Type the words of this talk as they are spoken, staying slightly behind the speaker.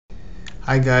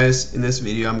Hi guys, in this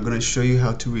video I'm going to show you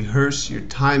how to rehearse your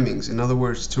timings. In other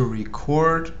words, to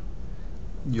record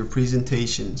your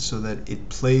presentation so that it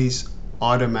plays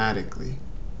automatically.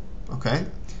 Okay?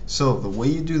 So the way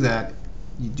you do that,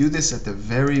 you do this at the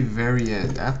very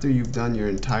end, after you've done your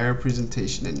entire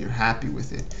presentation and you're happy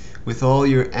with it, with all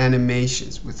your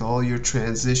animations, with all your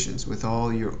transitions, with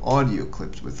all your audio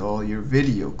clips, with all your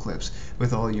video clips,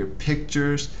 with all your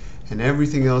pictures and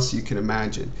everything else you can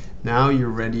imagine. Now you're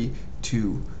ready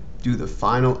to do the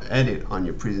final edit on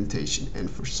your presentation, and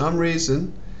for some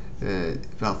reason,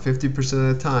 about 50%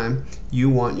 of the time, you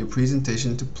want your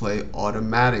presentation to play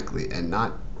automatically and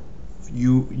not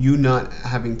you not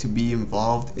having to be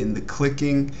involved in the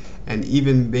clicking and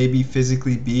even maybe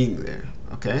physically being there.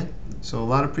 Okay, so a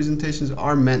lot of presentations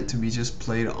are meant to be just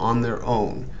played on their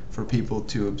own for people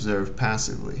to observe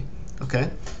passively.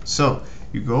 Okay, so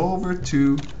you go over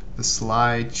to the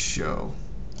slideshow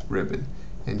ribbon,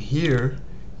 and here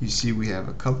you see we have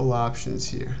a couple options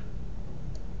here: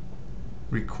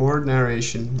 record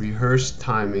narration, rehearse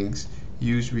timings,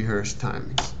 use rehearse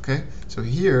timings. Okay, so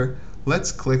here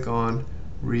let's click on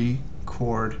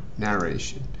record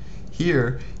narration.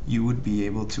 Here you would be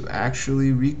able to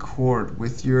actually record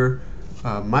with your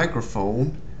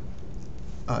microphone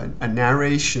a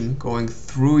narration going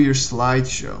through your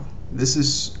slideshow. This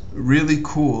is really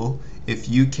cool if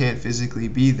you can't physically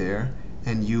be there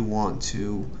and you want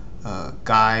to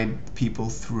guide people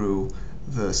through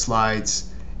the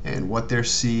slides and what they're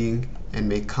seeing and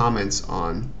make comments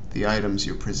on the items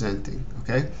you're presenting.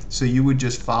 Okay, so you would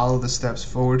just follow the steps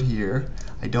forward here.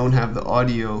 I don't have the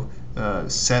audio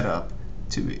set up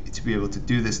to be able to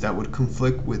do this. That would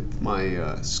conflict with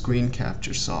my screen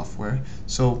capture software.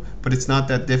 So, but it's not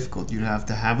that difficult. You have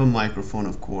to have a microphone,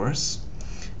 of course,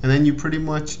 and then you pretty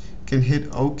much can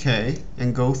hit OK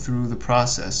and go through the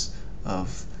process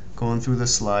of going through the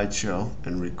slideshow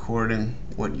and recording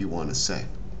what you want to say.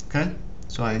 Okay,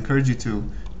 so I encourage you to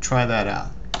try that out.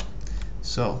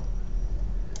 So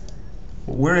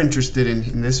what we're interested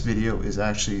in this video is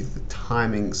actually the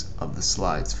timings of the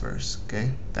slides first.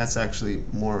 Okay, that's actually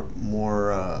more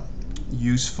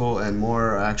useful and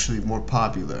more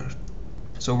popular.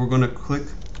 So we're going to click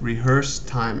rehearse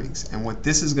timings, and what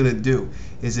this is going to do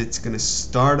is it's going to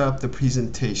start up the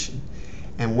presentation,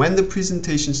 and when the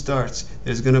presentation starts,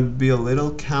 there's going to be a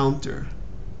little counter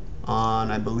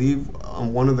on, I believe,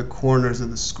 on one of the corners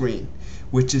of the screen,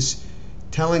 which is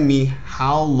telling me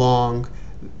how long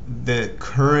the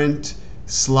current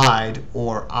slide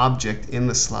or object in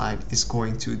the slide is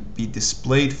going to be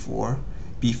displayed for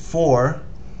before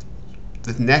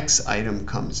the next item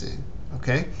comes in.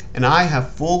 Okay, and I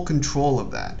have full control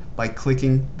of that by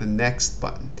clicking the next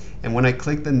button, and when I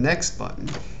click the next button,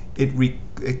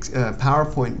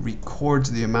 PowerPoint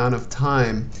records the amount of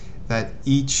time that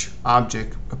each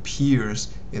object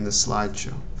appears in the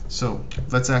slideshow. So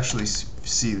let's actually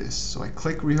see this. So I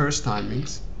click rehearse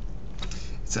timings.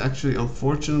 It's actually,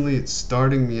 unfortunately, it's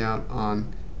starting me out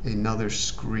on another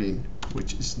screen,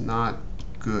 which is not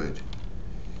good.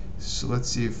 So let's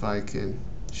see if I can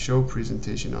show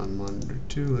presentation on monitor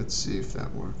 2. Let's see if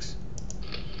that works.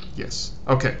 Yes.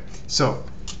 Okay, so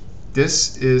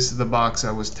this is the box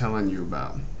I was telling you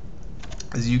about.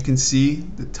 As you can see,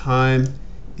 the time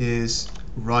is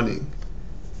running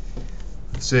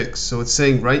 6. So it's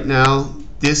saying right now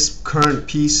this current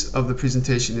piece of the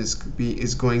presentation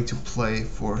is going to play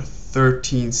for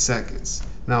 13 seconds.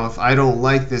 Now if I don't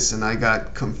like this and I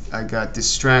got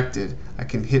distracted, I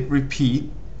can hit repeat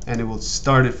and it will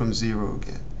start it from 0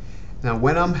 again. Now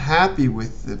when I'm happy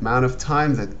with the amount of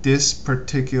time that this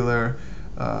particular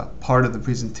part of the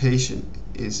presentation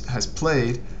has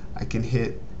played, I can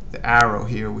hit the arrow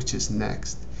here, which is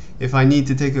next. If I need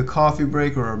to take a coffee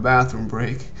break or a bathroom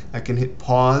break, I can hit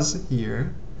pause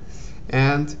here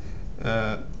and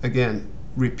again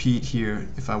repeat here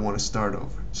if I want to start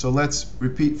over. So let's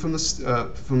repeat from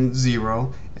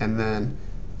 0 and then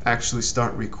actually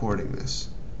start recording this.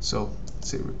 So let's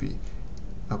say repeat.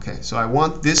 Okay, so I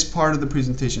want this part of the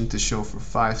presentation to show for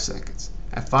 5 seconds.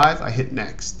 At 5, I hit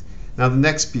next. Now the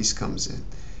next piece comes in.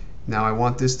 Now I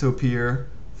want this to appear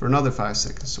for another 5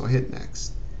 seconds, so I hit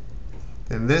next.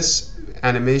 Then this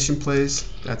animation plays.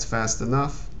 That's fast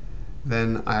enough.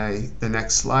 Then the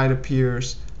next slide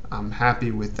appears. I'm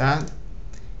happy with that.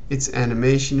 Its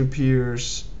animation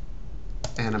appears,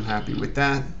 and I'm happy with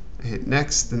that. I hit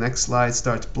next. The next slide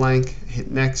starts blank. I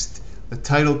hit next. The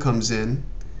title comes in,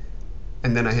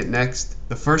 and then I hit next.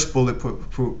 The first bullet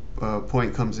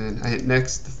point comes in. I hit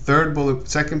next. The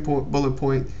second bullet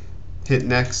point, hit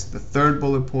next. The third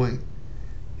bullet point,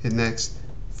 hit next.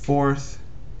 Fourth,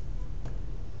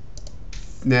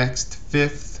 next.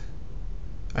 Fifth,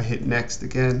 I hit next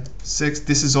again. 6.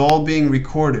 This is all being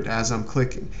recorded as I'm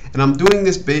clicking. And I'm doing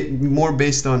this more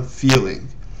based on feeling.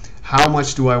 How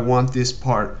much do I want this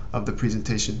part of the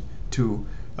presentation to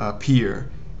appear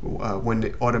when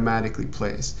it automatically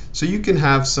plays? So you can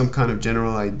have some kind of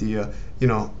general idea. You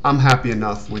know, I'm happy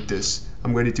enough with this.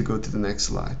 I'm ready to go to the next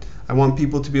slide. I want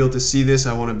people to be able to see this.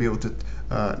 I want to be able to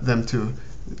them to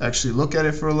actually look at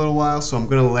it for a little while. So I'm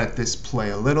going to let this play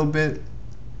a little bit,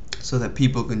 so that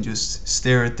people can just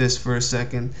stare at this for a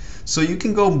second. So you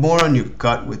can go more on your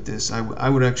gut with this. I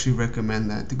would actually recommend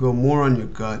that, to go more on your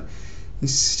gut. You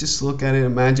just look at it.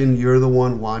 Imagine you're the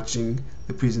one watching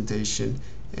the presentation,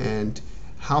 and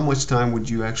how much time would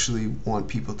you actually want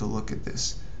people to look at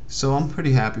this? So I'm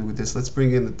pretty happy with this. Let's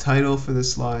bring in the title for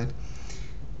this slide.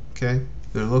 Okay,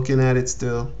 they're looking at it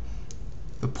still.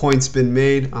 The point's been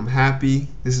made. I'm happy.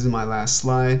 This is my last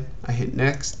slide. I hit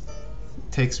next.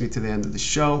 Takes me to the end of the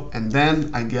show, and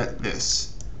then I get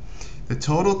this. The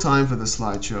total time for the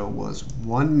slideshow was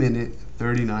 1 minute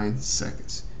 39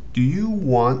 seconds. Do you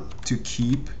want to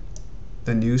keep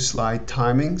the new slide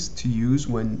timings to use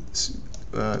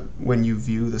when you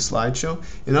view the slideshow?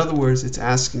 In other words, it's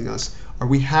asking us, are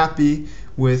we happy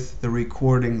with the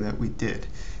recording that we did?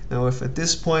 Now, if at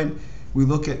this point we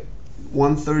look at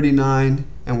 139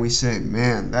 and we say,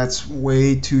 man, that's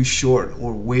way too short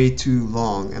or way too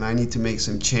long and I need to make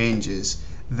some changes,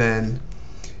 then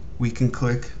we can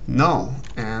click no,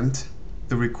 and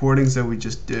the recordings that we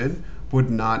just did would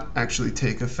not actually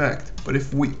take effect. But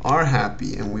if we are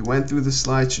happy and we went through the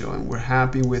slideshow and we're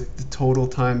happy with the total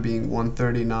time being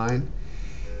 139,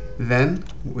 then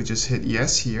we just hit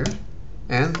yes here,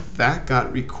 and that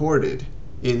got recorded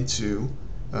into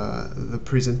the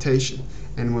presentation.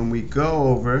 And when we go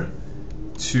over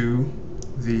to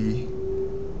the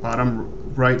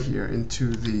bottom right here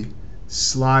into the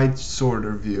slide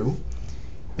sorter view,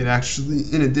 it actually,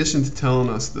 in addition to telling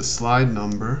us the slide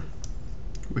number,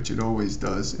 which it always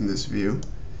does in this view,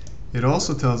 it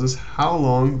also tells us how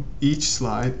long each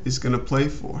slide is going to play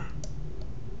for.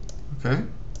 Okay?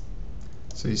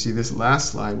 So you see this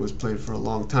last slide was played for a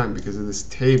long time because of this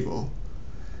table.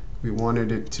 We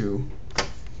wanted it to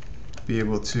be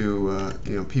able to,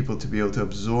 people to be able to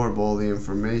absorb all the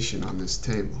information on this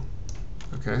table.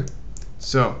 Okay?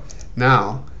 So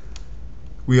now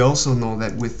we also know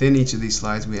that within each of these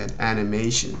slides we had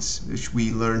animations, which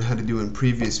we learned how to do in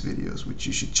previous videos, which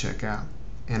you should check out,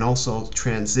 and also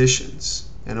transitions,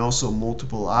 and also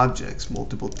multiple objects,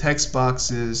 multiple text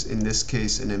boxes, in this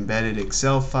case an embedded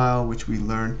Excel file, which we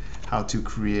learned how to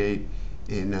create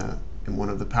in one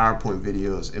of the PowerPoint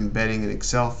videos, embedding an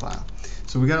Excel file.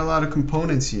 So we got a lot of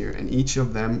components here, and each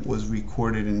of them was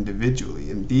recorded individually,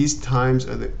 and these times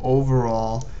are the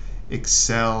overall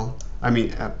slideshow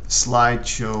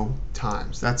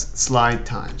times. That's slide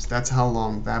times. That's how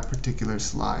long that particular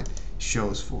slide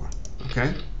shows for.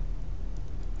 Okay?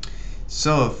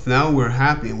 So if now we're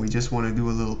happy and we just want to do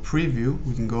a little preview,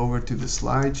 we can go over to the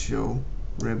slideshow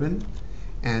ribbon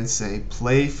and say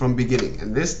play from beginning.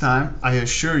 And this time I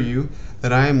assure you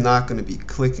that I am not going to be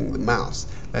clicking the mouse,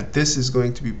 that this is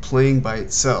going to be playing by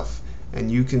itself,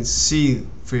 and you can see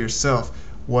for yourself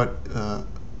what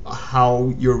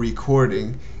how your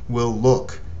recording will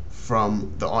look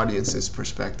from the audience's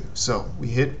perspective. So we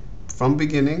hit from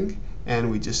beginning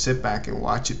and we just sit back and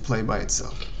watch it play by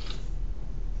itself.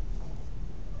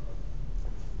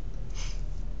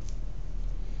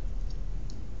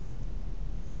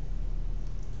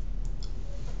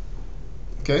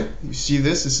 Okay, you see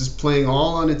this? This is playing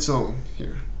all on its own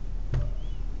here.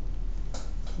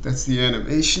 That's the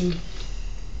animation.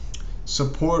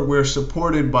 We're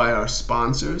supported by our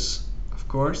sponsors, of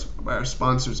course, by our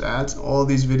sponsors' ads. All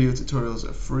these video tutorials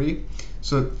are free.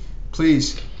 So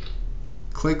please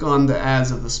click on the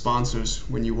ads of the sponsors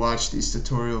when you watch these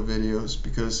tutorial videos,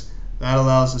 because that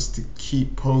allows us to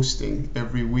keep posting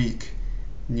every week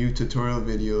new tutorial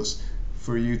videos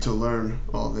for you to learn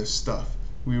all this stuff.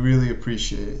 We really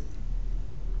appreciate it.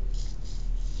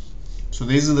 So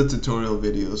these are the tutorial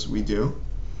videos we do,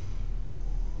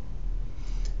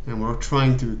 and we're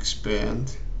trying to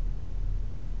expand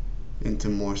into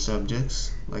more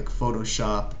subjects like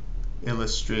Photoshop,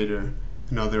 Illustrator,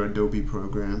 and other Adobe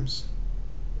programs.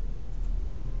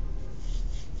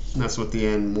 And that's what the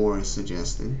and more is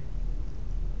suggesting.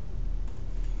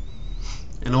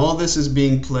 And all this is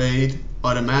being played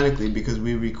automatically because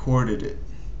we recorded it.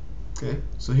 Okay,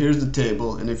 so here's the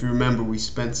table, and if you remember, we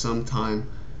spent some time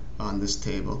on this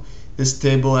table. This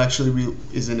table actually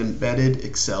is an embedded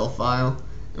Excel file,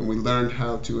 and we learned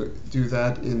how to do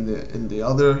that in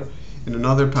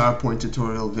another PowerPoint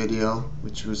tutorial video,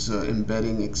 which was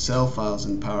embedding Excel files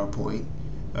in PowerPoint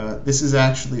This is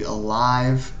actually a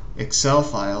live Excel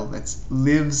file that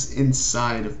lives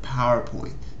inside of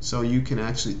PowerPoint. So you can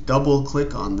actually double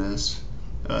click on this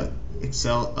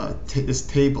this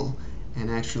table and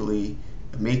actually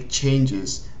make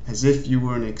changes as if you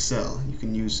were in Excel. You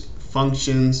can use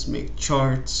functions, make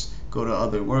charts, go to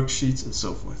other worksheets, and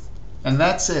so forth. And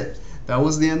that's it. That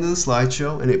was the end of the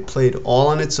slideshow, and it played all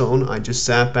on its own. I just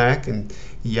sat back and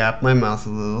yapped my mouth a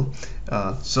little.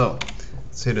 So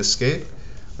let's hit escape.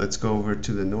 Let's go over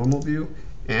to the normal view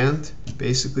and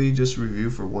basically just review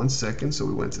for 1 second. So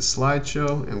we went to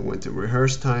slideshow and we went to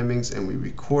rehearse timings, and we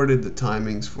recorded the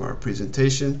timings for our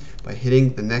presentation by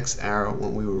hitting the next arrow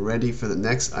when we were ready for the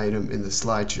next item in the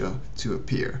slideshow to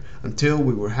appear. Until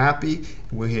we were happy,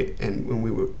 and when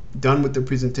we were done with the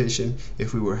presentation,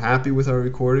 if we were happy with our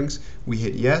recordings, we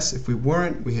hit yes. If we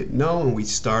weren't, we hit no, and we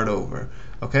start over.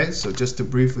 Okay, so just to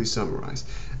briefly summarize.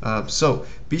 So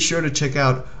be sure to check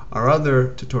out our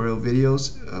other tutorial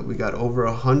videos. We got over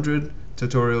 100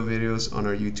 tutorial videos on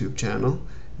our YouTube channel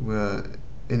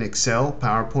in Excel,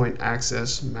 PowerPoint,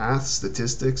 Access, Math,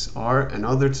 Statistics, Art, and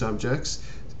other subjects.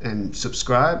 And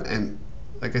subscribe, and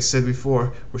like I said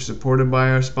before, we're supported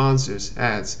by our sponsors,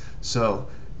 ads. So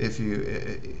if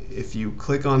you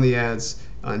click on the ads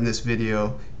in this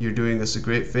video, you're doing us a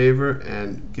great favor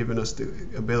and giving us the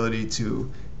ability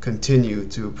to continue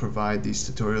to provide these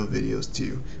tutorial videos to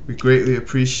you. We greatly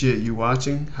appreciate you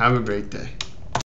watching. Have a great day.